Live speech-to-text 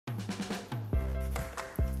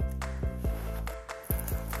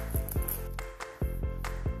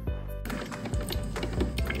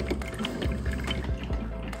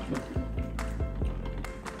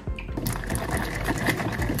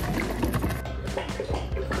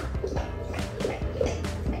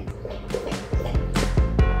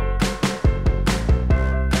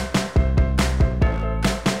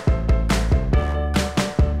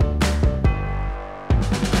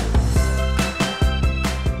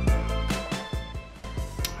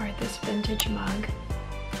vintage mug.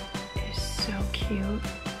 It is so cute.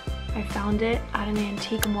 I found it at an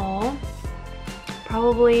antique mall.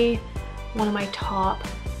 Probably one of my top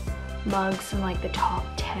mugs in like the top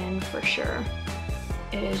 10 for sure.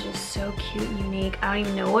 It is just so cute and unique. I don't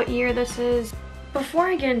even know what year this is. Before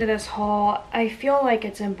I get into this haul, I feel like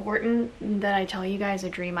it's important that I tell you guys a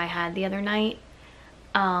dream I had the other night.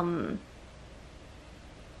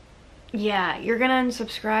 Yeah, you're gonna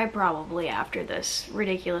unsubscribe probably after this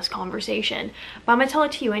ridiculous conversation, but I'm gonna tell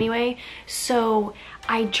it to you anyway. So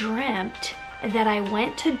I dreamt that I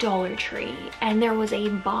went to Dollar Tree and there was a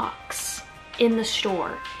box in the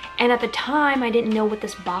store, and at the time I didn't know what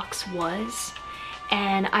this box was,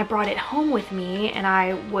 and I brought it home with me and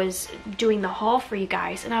I was doing the haul for you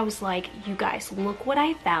guys, and I was like, you guys, look what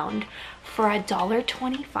I found for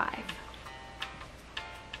 $1.25.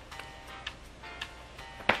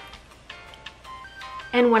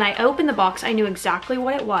 And when I opened the box, I knew exactly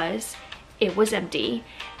what it was. It was empty.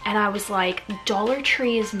 And I was like, Dollar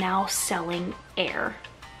Tree is now selling air.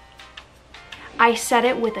 I said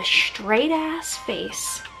it with a straight ass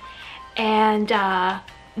face. And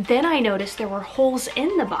then I noticed there were holes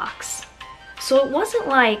in the box. So it wasn't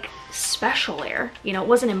like special air, you know, it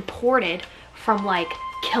wasn't imported from like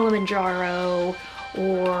Kilimanjaro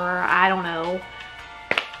or I don't know,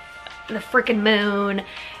 the freaking moon.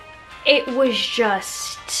 It was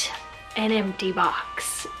just an empty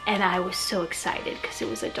box, and I was so excited because it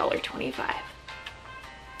was $1.25.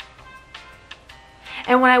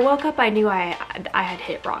 And when I woke up, I knew I had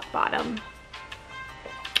hit rock bottom.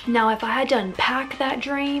 Now, if I had to unpack that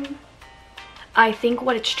dream, I think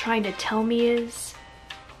what it's trying to tell me is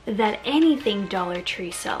that anything Dollar Tree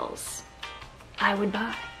sells, I would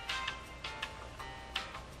buy.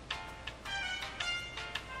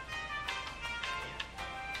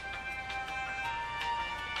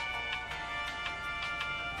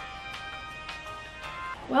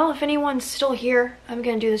 Well, if anyone's still here, I'm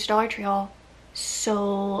gonna do this Dollar Tree haul.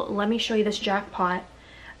 So let me show you this jackpot.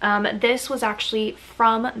 This was actually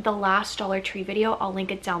from the last Dollar Tree video. I'll link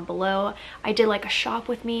it down below. I did like a shop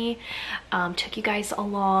with me, took you guys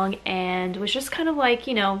along, and was just kind of like,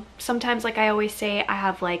 you know, sometimes like I always say, I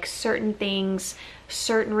have like certain things,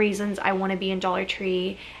 certain reasons I want to be in Dollar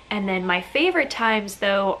Tree. And then my favorite times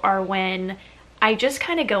though are when I just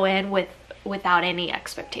kind of go in without any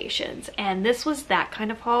expectations, and this was that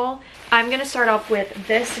kind of haul. I'm gonna start off with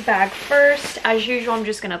this bag first. As usual, I'm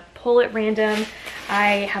just gonna pull it random.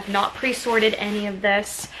 I have not pre-sorted any of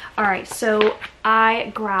this. All right, so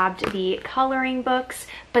I grabbed the coloring books,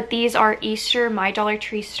 but these are Easter. My Dollar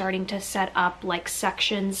Tree starting to set up like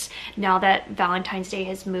sections now that Valentine's Day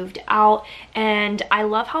has moved out, and I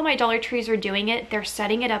love how my Dollar Trees are doing it. They're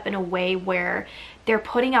setting it up in a way where they're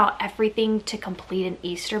putting out everything to complete an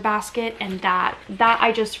Easter basket, and that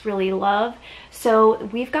I just really love. So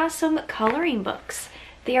we've got some coloring books.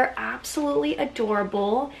 They are absolutely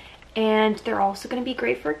adorable, and they're also going to be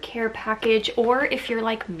great for a care package, or if you're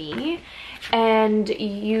like me and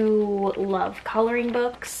you love coloring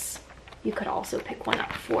books, you could also pick one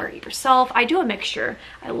up for yourself. I do a mixture.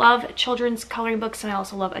 I love children's coloring books and I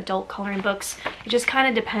also love adult coloring books. It just kind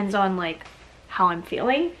of depends on like how I'm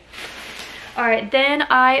feeling. All right, then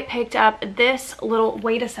I picked up this little,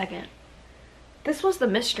 wait a second. This was the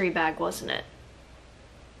mystery bag, wasn't it?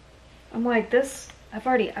 I'm like, this, I've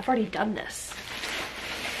already done this.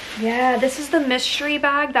 Yeah, this is the mystery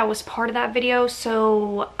bag that was part of that video.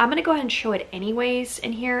 So I'm gonna go ahead and show it anyways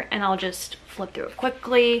in here, and I'll just flip through it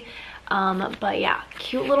quickly. But yeah,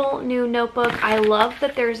 cute little new notebook. I love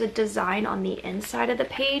that there's a design on the inside of the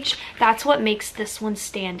page. That's what makes this one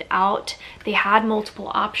stand out. They had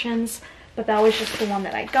multiple options, but that was just the one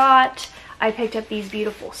that I got. I picked up these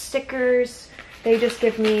beautiful stickers. They just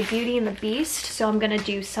give me Beauty and the Beast, so I'm gonna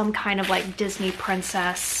do some kind of like Disney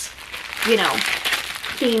princess, you know,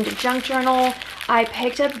 themed junk journal. I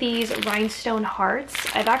picked up these rhinestone hearts.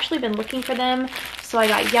 I've actually been looking for them, so I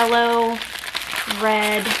got yellow,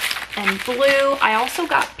 red, and blue. I also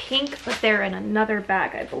got pink, but they're in another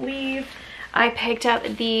bag, I believe. I picked up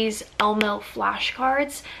these Elmo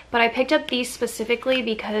flashcards, but I picked up these specifically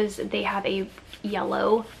because they have a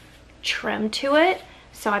yellow trim to it.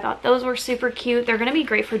 So I thought those were super cute. They're gonna be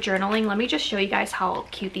great for journaling. Let me just show you guys how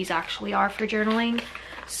cute these actually are for journaling.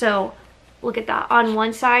 So look at that. On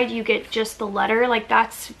one side, you get just the letter. Like,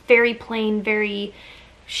 that's very plain, very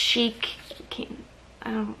chic.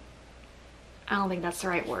 I don't think that's the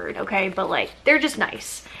right word, okay? But like, they're just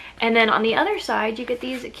nice. And then on the other side, you get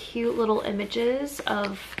these cute little images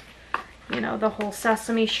of, you know, the whole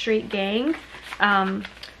Sesame Street gang.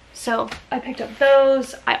 So I picked up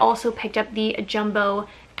those. I also picked up the jumbo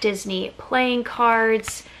Disney playing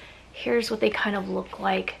cards. Here's what they kind of look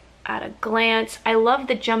like at a glance. I love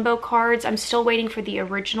the jumbo cards. I'm still waiting for the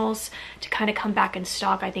originals to kind of come back in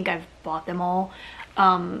stock. I think I've bought them all.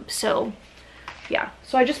 So yeah,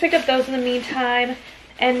 so I just picked up those in the meantime.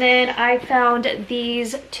 And then I found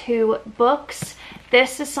these 2 books.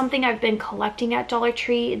 This is something I've been collecting at Dollar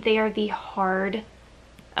Tree. They are the hard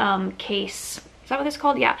case, is that what it's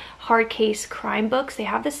called? Yeah, hard case crime books. They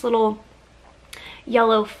have this little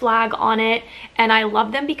yellow flag on it, and I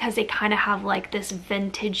love them because they kind of have like this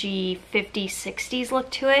vintagey 50s 60s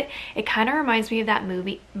look to it. It kind of reminds me of that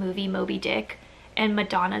movie Moby Dick, and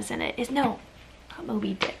Madonna's in it. No, not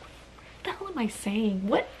Moby Dick. What the hell am I saying?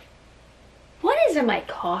 What is in my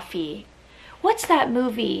coffee? What's that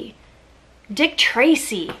movie? Dick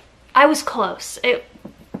Tracy. I was close.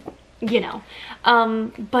 You know.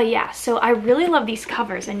 But yeah, so I really love these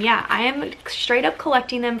covers, and yeah, I am straight up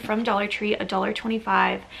collecting them from Dollar Tree,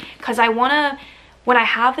 $1.25, because I want to, when I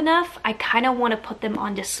have enough, I kind of want to put them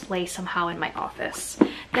on display somehow in my office.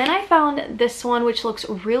 Then I found this one, which looks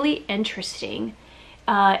really interesting.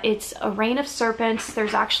 It's A Reign of Serpents.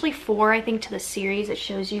 There's actually 4, I think, to the series. It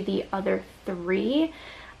shows you the other 3.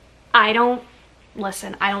 I don't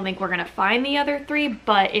think we're gonna find the other 3,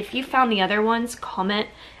 but if you found the other ones, comment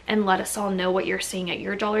and let us all know what you're seeing at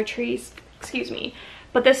your Dollar Trees. Excuse me.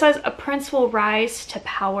 But this says, a prince will rise to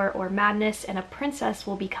power or madness, and a princess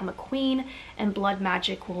will become a queen, and blood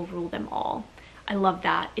magic will rule them all. I love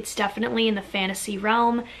that. It's definitely in the fantasy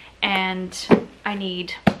realm, and I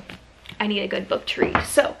need a good book to read.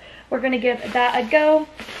 So we're gonna give that a go.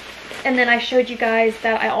 And then I showed you guys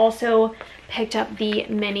that I also picked up the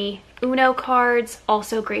mini Uno cards,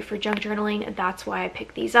 also great for junk journaling. That's why I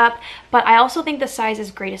picked these up. But I also think the size is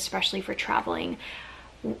great, especially for traveling.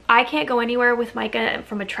 I can't go anywhere with Micah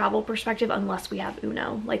from a travel perspective unless we have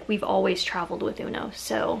Uno. Like, we've always traveled with Uno.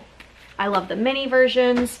 So I love the mini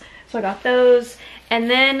versions. So I got those. And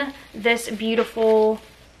then this beautiful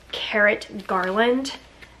carrot garland.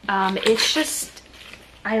 It's just,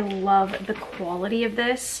 I love the quality of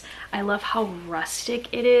this. I love how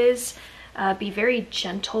rustic it is. Be very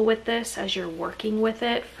gentle with this as you're working with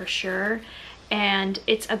it, for sure. And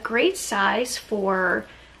it's a great size for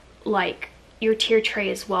like your tier tray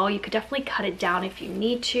as well. You could definitely cut it down if you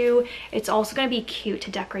need to. It's also going to be cute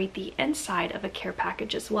to decorate the inside of a care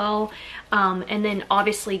package as well. And then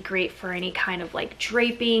obviously great for any kind of like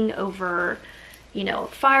draping over, you know,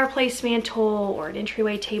 fireplace mantle or an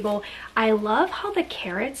entryway table. I love how the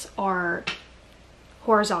carrots are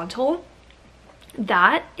horizontal.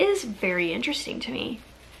 That is very interesting to me.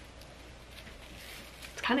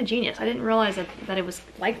 It's kind of genius. I didn't realize that it was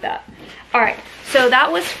like that. All right, so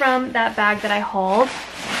that was from that bag that I hauled.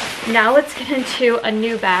 Now let's get into a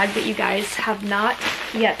new bag that you guys have not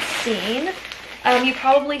yet seen. You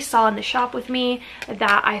probably saw in the shop with me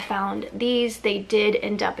that I found these. They did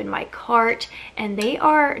end up in my cart, and they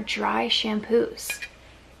are dry shampoos.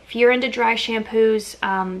 If you're into dry shampoos,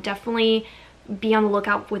 definitely be on the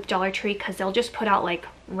lookout with Dollar Tree, because they'll just put out like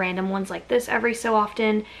random ones like this every so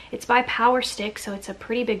often. It's by Power Stick, so it's a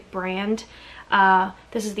pretty big brand.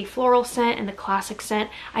 This is the floral scent and the classic scent.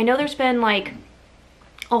 I know there's been like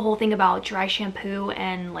a whole thing about dry shampoo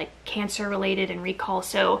and like cancer related and recall,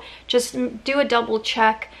 so just do a double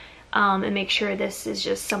check and make sure this is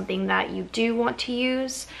just something that you do want to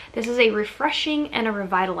use. This is a refreshing and a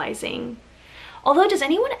revitalizing. Although, does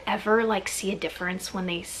anyone ever like see a difference when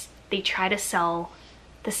they try to sell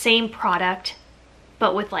the same product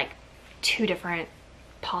but with like 2 different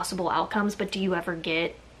possible outcomes? But do you ever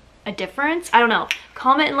get a difference? I don't know.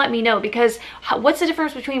 Comment and let me know, because what's the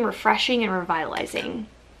difference between refreshing and revitalizing?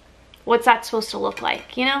 What's that supposed to look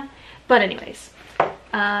like, you know? But anyways,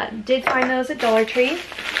 did find those at Dollar Tree.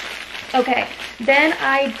 Okay, then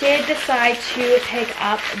I did decide to pick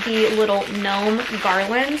up the little gnome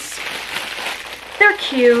garlands. They're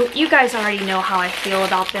cute. You guys already know how I feel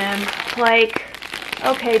about them. Like,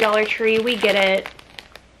 okay, Dollar Tree, we get it.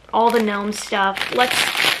 All the gnome stuff.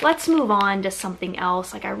 Let's move on to something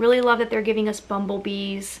else. Like, I really love that they're giving us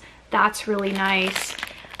bumblebees. That's really nice.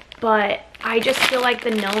 But I just feel like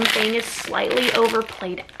the gnome thing is slightly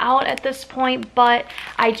overplayed out at this point. But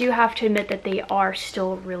I do have to admit that they are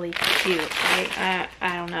still really cute, right?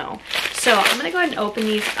 I don't know. So I'm going to go ahead and open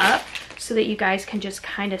these up so that you guys can just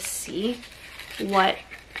kind of see what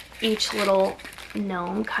each little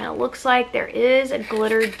gnome kind of looks like. There is a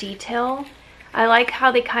glitter detail. I like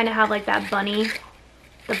how they kind of have like that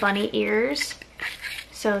the bunny ears.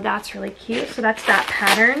 So that's really cute. So that's that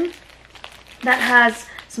pattern. That has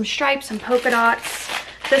some stripes, some polka dots.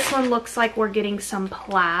 This one looks like we're getting some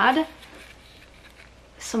plaid.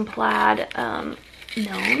 Some plaid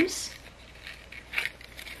gnomes.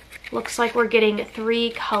 Looks like we're getting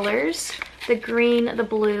 3 colors, the green, the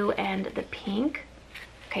blue, and the pink.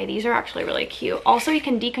 Okay, these are actually really cute. Also, you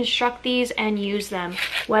can deconstruct these and use them,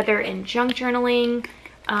 whether in junk journaling,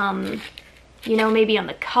 you know, maybe on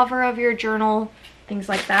the cover of your journal, things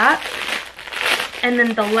like that. And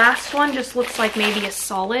then the last one just looks like maybe a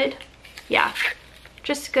solid, yeah,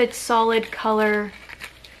 just good solid color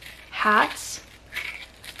hats,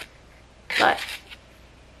 but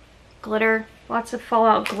glitter, lots of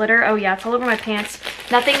fallout glitter. Oh yeah, it's all over my pants.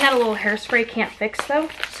 Nothing that a little hairspray can't fix though,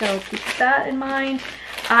 so keep that in mind.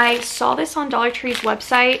 I saw this on Dollar Tree's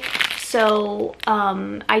website, so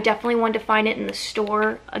I definitely wanted to find it in the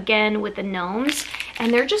store again with the gnomes,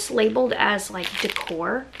 and they're just labeled as like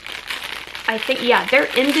decor. I think, yeah,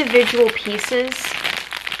 they're individual pieces,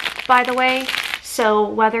 by the way. So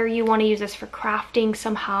whether you want to use this for crafting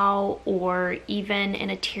somehow or even in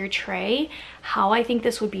a tier tray, how I think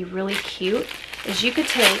this would be really cute is you could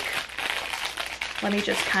take, let me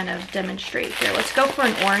just kind of demonstrate here. Let's go for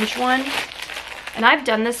an orange one. And I've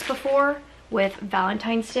done this before with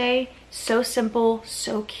Valentine's Day. So simple,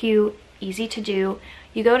 so cute, easy to do.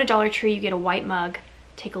 You go to Dollar Tree, you get a white mug,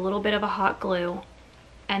 take a little bit of a hot glue,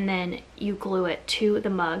 and then you glue it to the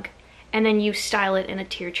mug, and then you style it in a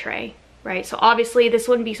tier tray, right? So obviously this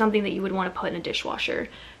wouldn't be something that you would want to put in a dishwasher.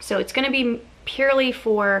 So it's going to be purely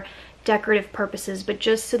for decorative purposes, but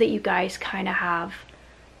just so that you guys kind of have,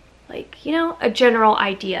 like, you know, a general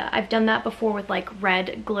idea. I've done that before with like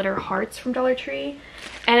red glitter hearts from Dollar Tree,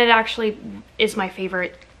 and it actually is my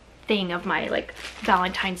favorite thing of my like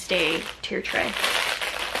Valentine's Day tier tray.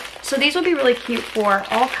 So these would be really cute for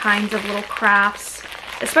all kinds of little crafts,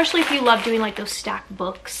 especially if you love doing like those stacked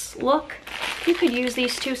books look. You could use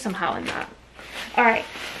these too somehow in that. All right,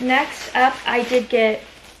 next up, I did get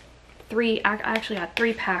I actually got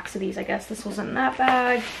 3 packs of these. I guess this wasn't in that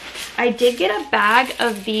bag. I did get a bag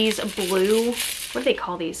of these blue, what do they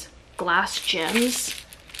call these? Glass gems.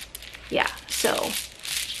 Yeah, so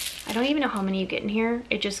I don't even know how many you get in here.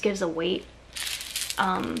 It just gives a weight.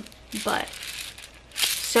 But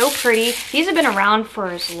so pretty. These have been around for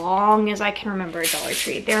as long as I can remember at Dollar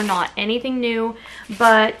Tree. They're not anything new,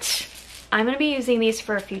 but I'm gonna be using these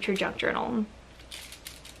for a future junk journal.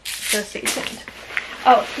 So stay tuned.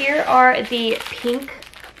 Oh, here are the pink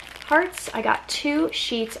hearts. I got 2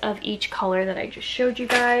 sheets of each color that I just showed you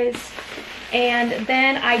guys. And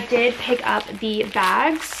then I did pick up the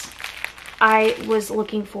bags. I was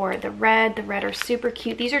looking for the red. The red are super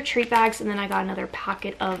cute. These are treat bags, and then I got another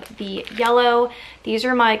packet of the yellow. These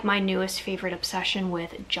are my newest favorite obsession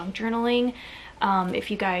with junk journaling. If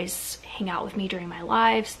you guys hang out with me during my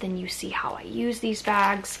lives, then you see how I use these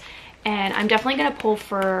bags. And I'm definitely gonna pull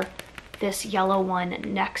for this yellow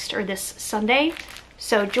one next, or this Sunday.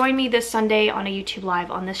 So join me this Sunday on a YouTube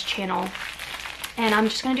live on this channel, and I'm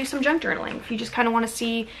just gonna do some junk journaling if you just kind of want to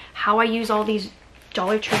see how I use all these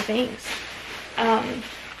Dollar Tree things.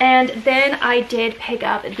 And then I did pick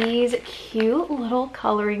up these cute little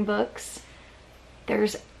coloring books.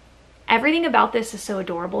 Everything about this is so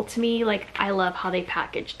adorable to me. Like, I love how they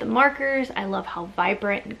package the markers. I love how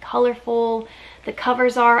vibrant and colorful the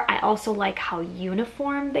covers are. I also like how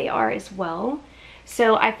uniform they are as well.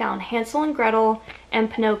 So I found Hansel and Gretel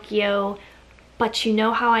and Pinocchio, but you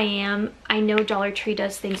know how I am. I know Dollar Tree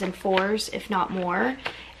does things in 4s, if not more.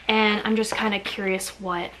 And I'm just kind of curious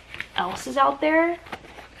what else is out there.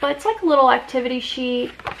 But it's like a little activity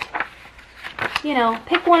sheet. You know,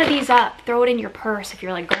 pick one of these up, throw it in your purse if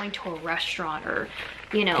you're like going to a restaurant, or,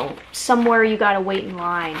 you know, somewhere you gotta wait in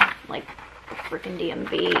line, like freaking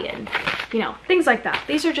DMV, and, you know, things like that.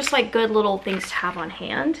 These are just like good little things to have on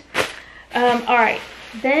hand. All right,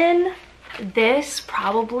 then this is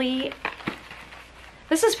probably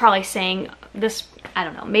saying this, I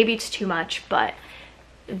don't know, maybe it's too much, but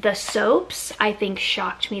the soaps I think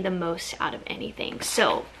shocked me the most out of anything.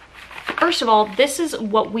 So first of all, this is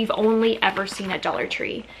what we've only ever seen at Dollar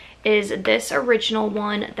Tree, is this original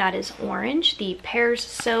one that is orange, the Pears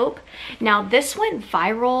soap. Now this went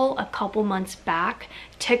viral a couple months back.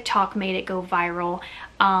 TikTok made it go viral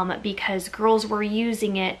because girls were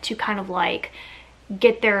using it to kind of like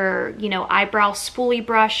get their, you know, eyebrow spoolie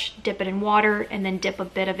brush, dip it in water, and then dip a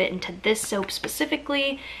bit of it into this soap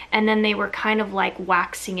specifically, and then they were kind of like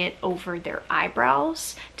waxing it over their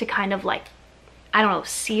eyebrows to kind of like, I don't know,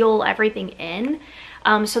 seal everything in.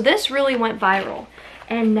 So this really went viral.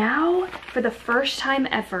 And now, for the first time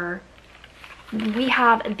ever, we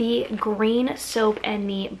have the green soap and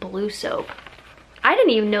the blue soap. I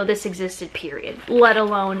didn't even know this existed, period, let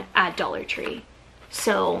alone at Dollar Tree.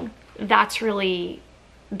 So that's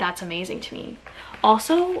amazing to me.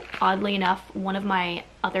 Also, oddly enough, one of my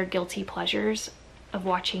other guilty pleasures of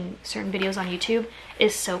watching certain videos on YouTube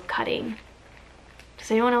is soap cutting.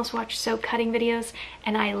 Does anyone else watch soap cutting videos?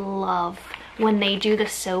 And I love when they do the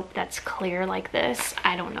soap that's clear like this.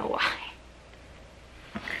 I don't know why.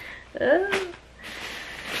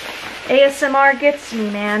 ASMR gets me,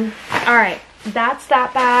 man. All right, that's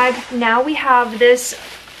that bag. Now we have this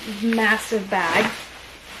massive bag,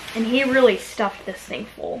 and he really stuffed this thing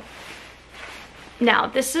full. Now,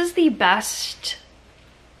 this is the best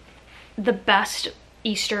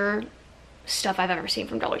Easter stuff I've ever seen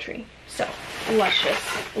from Dollar Tree. So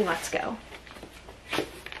let's go.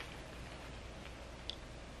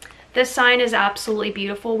 This sign is absolutely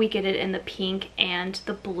beautiful. We get it in the pink and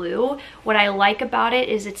the blue. What I like about it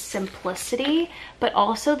is its simplicity, but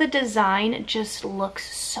also the design just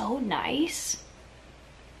looks so nice.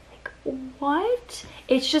 Like, what?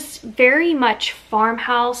 It's just very much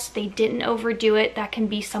farmhouse. They didn't overdo it. That can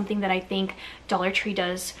be something that I think Dollar Tree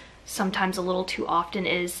does sometimes a little too often,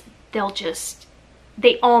 is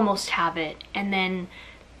they almost have it, and then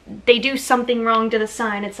they do something wrong to the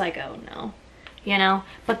sign. It's like, oh no. You know,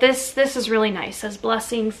 but this is really nice. It says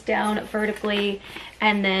blessings down vertically,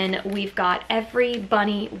 and then we've got every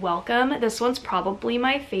bunny welcome. This one's probably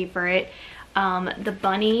my favorite. The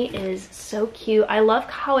bunny is so cute. I love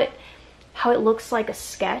how it looks like a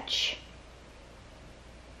sketch.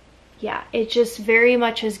 Yeah, it just very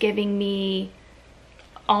much is giving me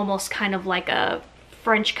almost kind of like a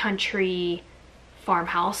French country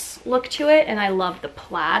farmhouse look to it, and I love the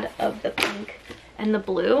plaid of the pink and the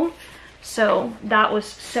blue. So that was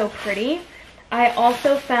so pretty. I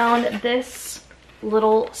also found this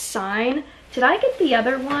little sign. Did I get the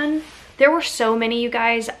other one? There were so many, you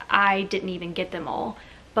guys, I didn't even get them all.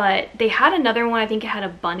 But they had another one, I think it had a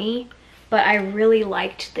bunny, but I really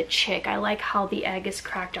liked the chick. I like how the egg is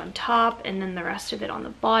cracked on top and then the rest of it on the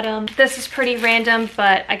bottom. This is pretty random,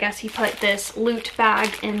 but I guess he put this loot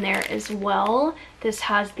bag in there as well. This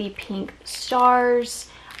has the pink stars.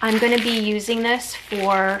 I'm going to be using this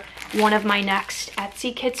for one of my next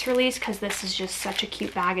Etsy kits release because this is just such a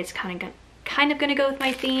cute bag. It's kind of going to go with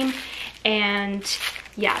my theme. And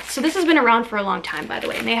yeah, so this has been around for a long time, by the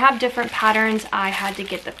way. And they have different patterns. I had to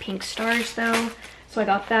get the pink stars though, so I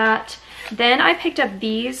got that. Then I picked up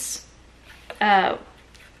these. Oh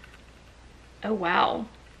wow,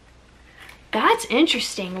 that's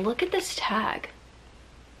interesting. Look at this tag.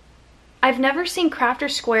 I've never seen Crafter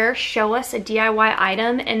Square show us a DIY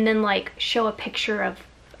item and then like show a picture of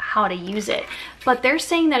how to use it, but they're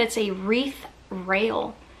saying that it's a wreath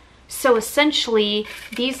rail. So essentially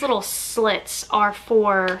these little slits are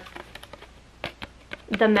for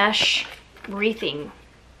the mesh wreathing.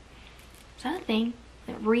 Is that a thing?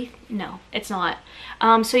 Wreath? No, it's not.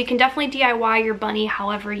 So you can definitely DIY your bunny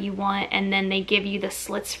however you want, and then they give you the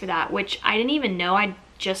slits for that, which I didn't even know. I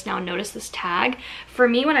just now noticed this tag. For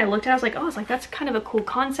me, when I looked at it, I was like, oh, it's like, that's kind of a cool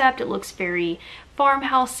concept. It looks very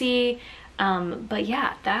farmhousey. But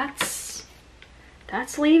yeah, that's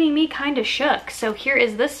leaving me kind of shook. So here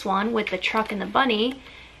is this one with the truck and the bunny.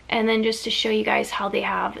 And then just to show you guys how they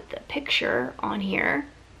have the picture on here.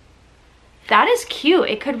 That is cute.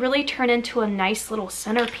 It could really turn into a nice little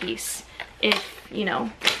centerpiece if, you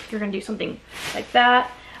know, you're gonna do something like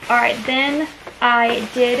that. All right, then I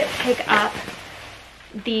did pick up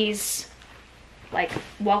these like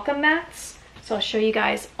welcome mats. So I'll show you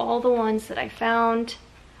guys all the ones that I found.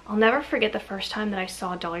 I'll never forget the first time that I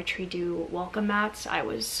saw Dollar Tree do welcome mats. I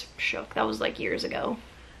was shook. That was like years ago.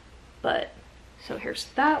 But so here's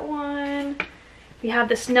that one. We have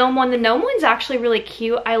this gnome one. The gnome one's actually really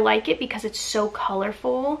cute. I like it because it's so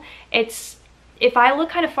colorful. It's, if I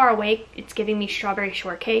look kind of far away, it's giving me strawberry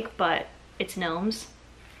shortcake, but it's gnomes.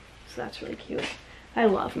 So that's really cute. I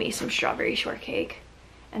love me some strawberry shortcake.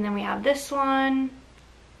 And then we have this one.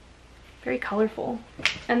 Very colorful.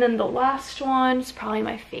 And then the last one's probably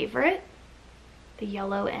my favorite. The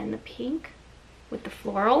yellow and the pink with the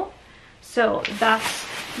floral. So that's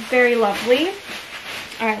very lovely.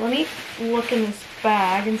 All right, let me look in this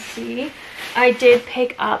bag and see. I did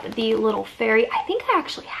pick up the little fairy. I think I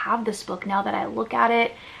actually have this book now that I look at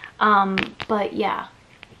it. But yeah,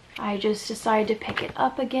 I just decided to pick it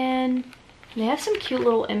up again. They have some cute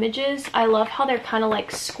little images. I love how they're kind of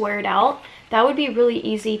like squared out. That would be really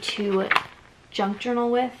easy to junk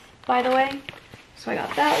journal with, by the way. So I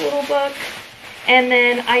got that little book. And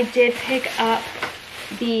then I did pick up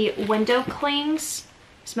the window clings.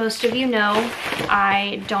 As most of you know,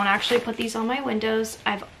 I don't actually put these on my windows.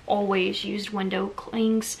 I've always used window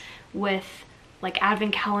clings with like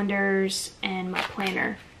advent calendars and my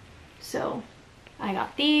planner. So I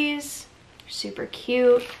got these. Super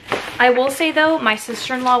cute. I will say though, my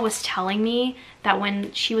sister-in-law was telling me that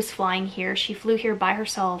when she was flying here, she flew here by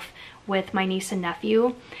herself with my niece and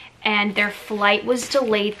nephew, and their flight was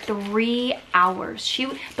delayed 3 hours.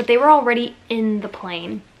 But they were already in the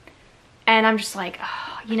plane. And I'm just like,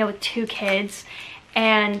 oh, you know, with 2 kids.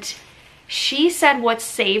 And she said what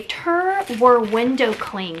saved her were window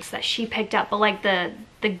clings that she picked up, but like the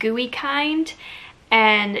gooey kind.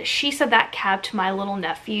 And she said that kept my little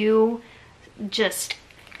nephew just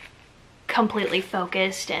completely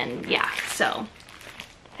focused. And yeah, so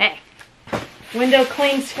hey, window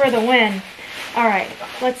clings for the win. All right,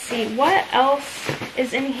 let's see what else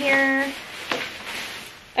is in here.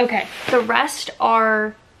 Okay, the rest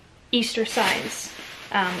are Easter signs.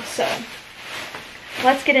 So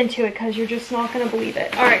let's get into it because you're just not gonna believe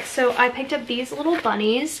it. All right, so I picked up these little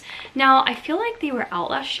bunnies. Now I feel like they were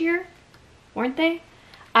out last year, weren't they?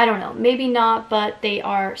 I don't know, maybe not, but they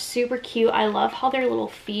are super cute. I love how their little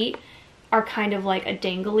feet are kind of like a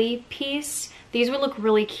dangly piece. These would look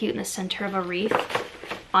really cute in the center of a wreath.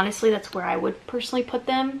 Honestly, that's where I would personally put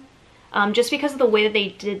them. Just because of the way that they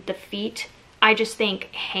did the feet, I just think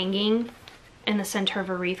hanging in the center of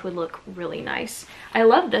a wreath would look really nice. I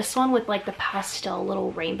love this one with like the pastel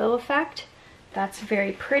little rainbow effect. That's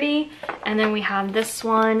very pretty. And then we have this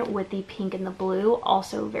one with the pink and the blue,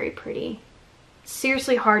 also very pretty.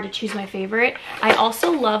 Seriously hard to choose my favorite. I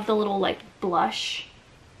also love the little like blush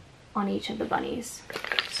on each of the bunnies.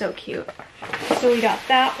 So cute. So we got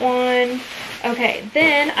that one. Okay,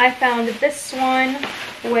 then I found this one,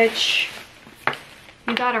 which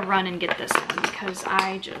you gotta run and get this one because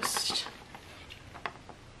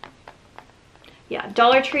yeah,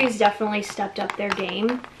 Dollar Tree's definitely stepped up their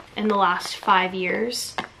game in the last 5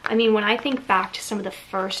 years. I mean, when I think back to some of the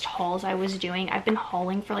first hauls I was doing, I've been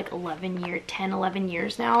hauling for like 10, 11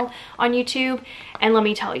 years now on YouTube. And let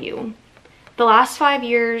me tell you, the last 5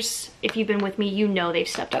 years, if you've been with me, you know they've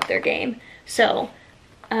stepped up their game. So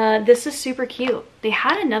this is super cute. They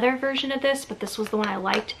had another version of this, but this was the one I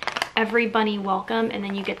liked. Every bunny welcome, and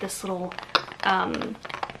then you get this little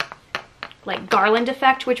like garland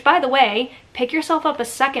effect, which by the way, pick yourself up a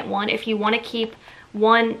second one if you want to keep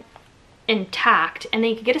one intact, and then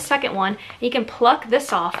you can get a second one and you can pluck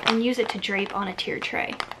this off and use it to drape on a tier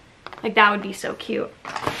tray. Like that would be so cute.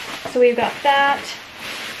 So we've got that.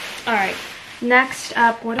 All right, next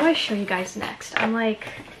up, what do I show you guys next? I'm like,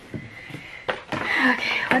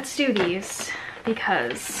 okay, let's do these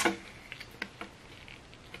because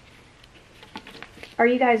are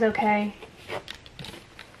you guys okay?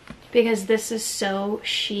 Because this is so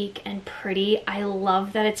chic and pretty. I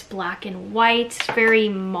love that it's black and white. It's very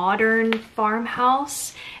modern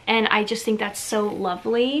farmhouse. And I just think that's so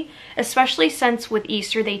lovely. Especially since with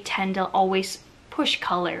Easter, they tend to always push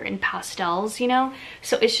color in pastels, you know?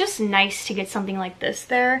 So it's just nice to get something like this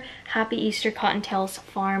there. Happy Easter Cottontails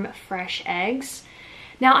Farm Fresh Eggs.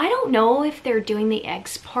 Now, I don't know if they're doing the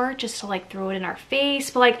eggs part just to like throw it in our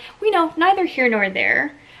face. But like, we know, neither here nor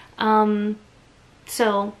there.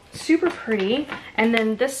 So super pretty. And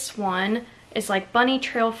then this one is like Bunny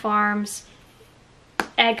Trail Farms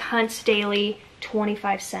Egg Hunts Daily,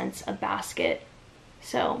 25 cents a basket.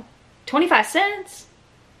 So 25 cents?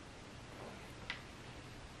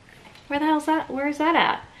 Where the hell's that? Where is that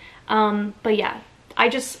at? But yeah,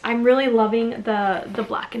 I'm really loving the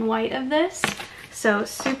black and white of this. So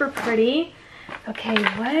super pretty. Okay,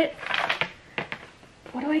 what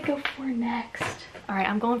do I go for next? All right,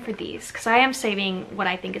 I'm going for these because I am saving what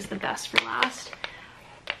I think is the best for last.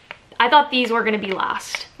 I thought these were gonna be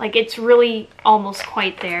last. Like it's really almost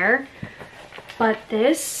quite there. But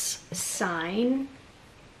this sign,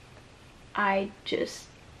 I just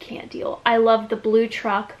can't deal. I love the blue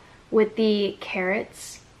truck with the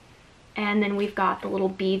carrots. And then we've got the little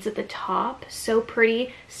beads at the top. So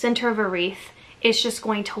pretty, center of a wreath. It's just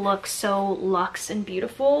going to look so luxe and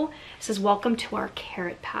beautiful. It says, welcome to our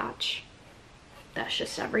carrot patch. That's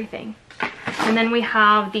just everything. And then we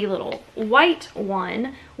have the little white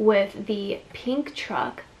one with the pink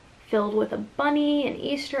truck filled with a bunny and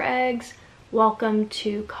Easter eggs. Welcome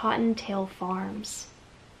to Cottontail Farms.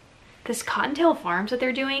 This Cottontail Farms that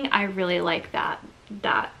they're doing, I really like that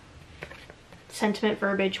sentiment,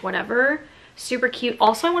 verbiage, whatever. Super cute.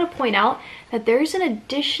 Also, I want to point out that there's an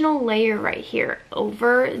additional layer right here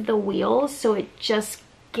over the wheels, so it just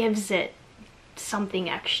gives it something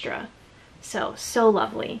extra. So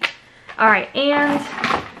lovely. All right, and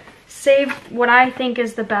save what I think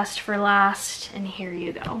is the best for last, and here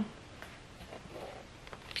you go.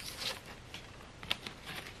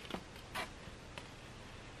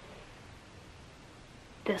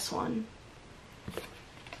 This one.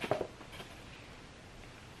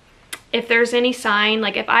 if there's any sign,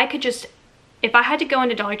 like if I had to go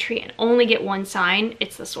into Dollar Tree and only get one sign,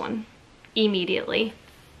 it's this one immediately.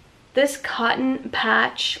 This cotton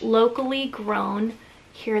patch, locally grown,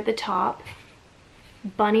 here at the top.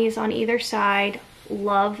 Bunnies on either side.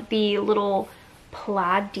 Love the little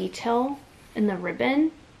plaid detail in the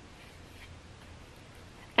ribbon.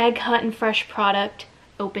 Egg Hunt and Fresh Product,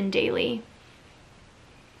 open daily.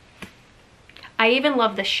 I even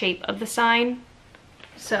love the shape of the sign.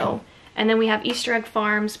 So, and then we have Easter Egg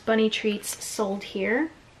Farms, bunny treats sold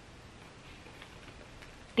here.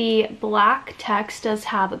 The black text does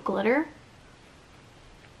have a glitter.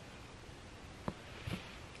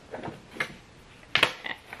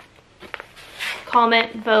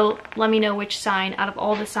 Comment, vote, let me know which sign out of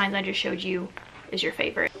all the signs I just showed you is your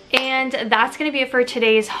favorite. And that's gonna be it for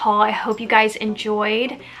today's haul. I hope you guys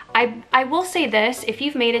enjoyed. I will say this, if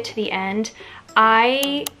you've made it to the end,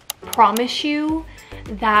 I promise you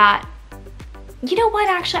that, you know what,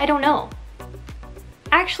 actually I don't know.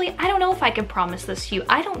 Actually, I don't know if I can promise this to you.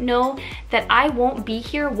 I don't know that I won't be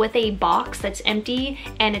here with a box that's empty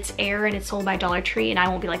and it's air and it's sold by Dollar Tree and I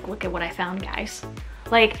won't be like, look at what I found, guys.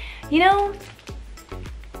 Like, you know,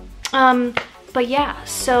 but yeah,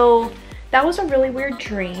 so that was a really weird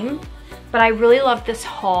dream, but I really love this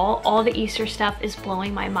haul. All the Easter stuff is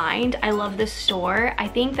blowing my mind. I love this store. I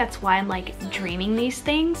think that's why I'm like dreaming these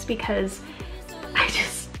things, because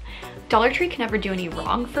Dollar Tree can never do any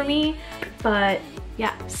wrong for me. But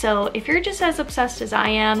yeah, so if you're just as obsessed as I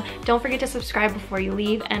am, don't forget to subscribe before you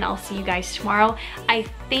leave, and I'll see you guys tomorrow. I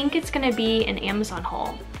think it's gonna be an Amazon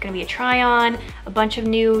haul. It's gonna be a try on, a bunch of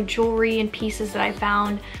new jewelry and pieces that I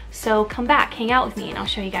found. So come back, hang out with me, and I'll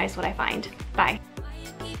show you guys what I find. Bye.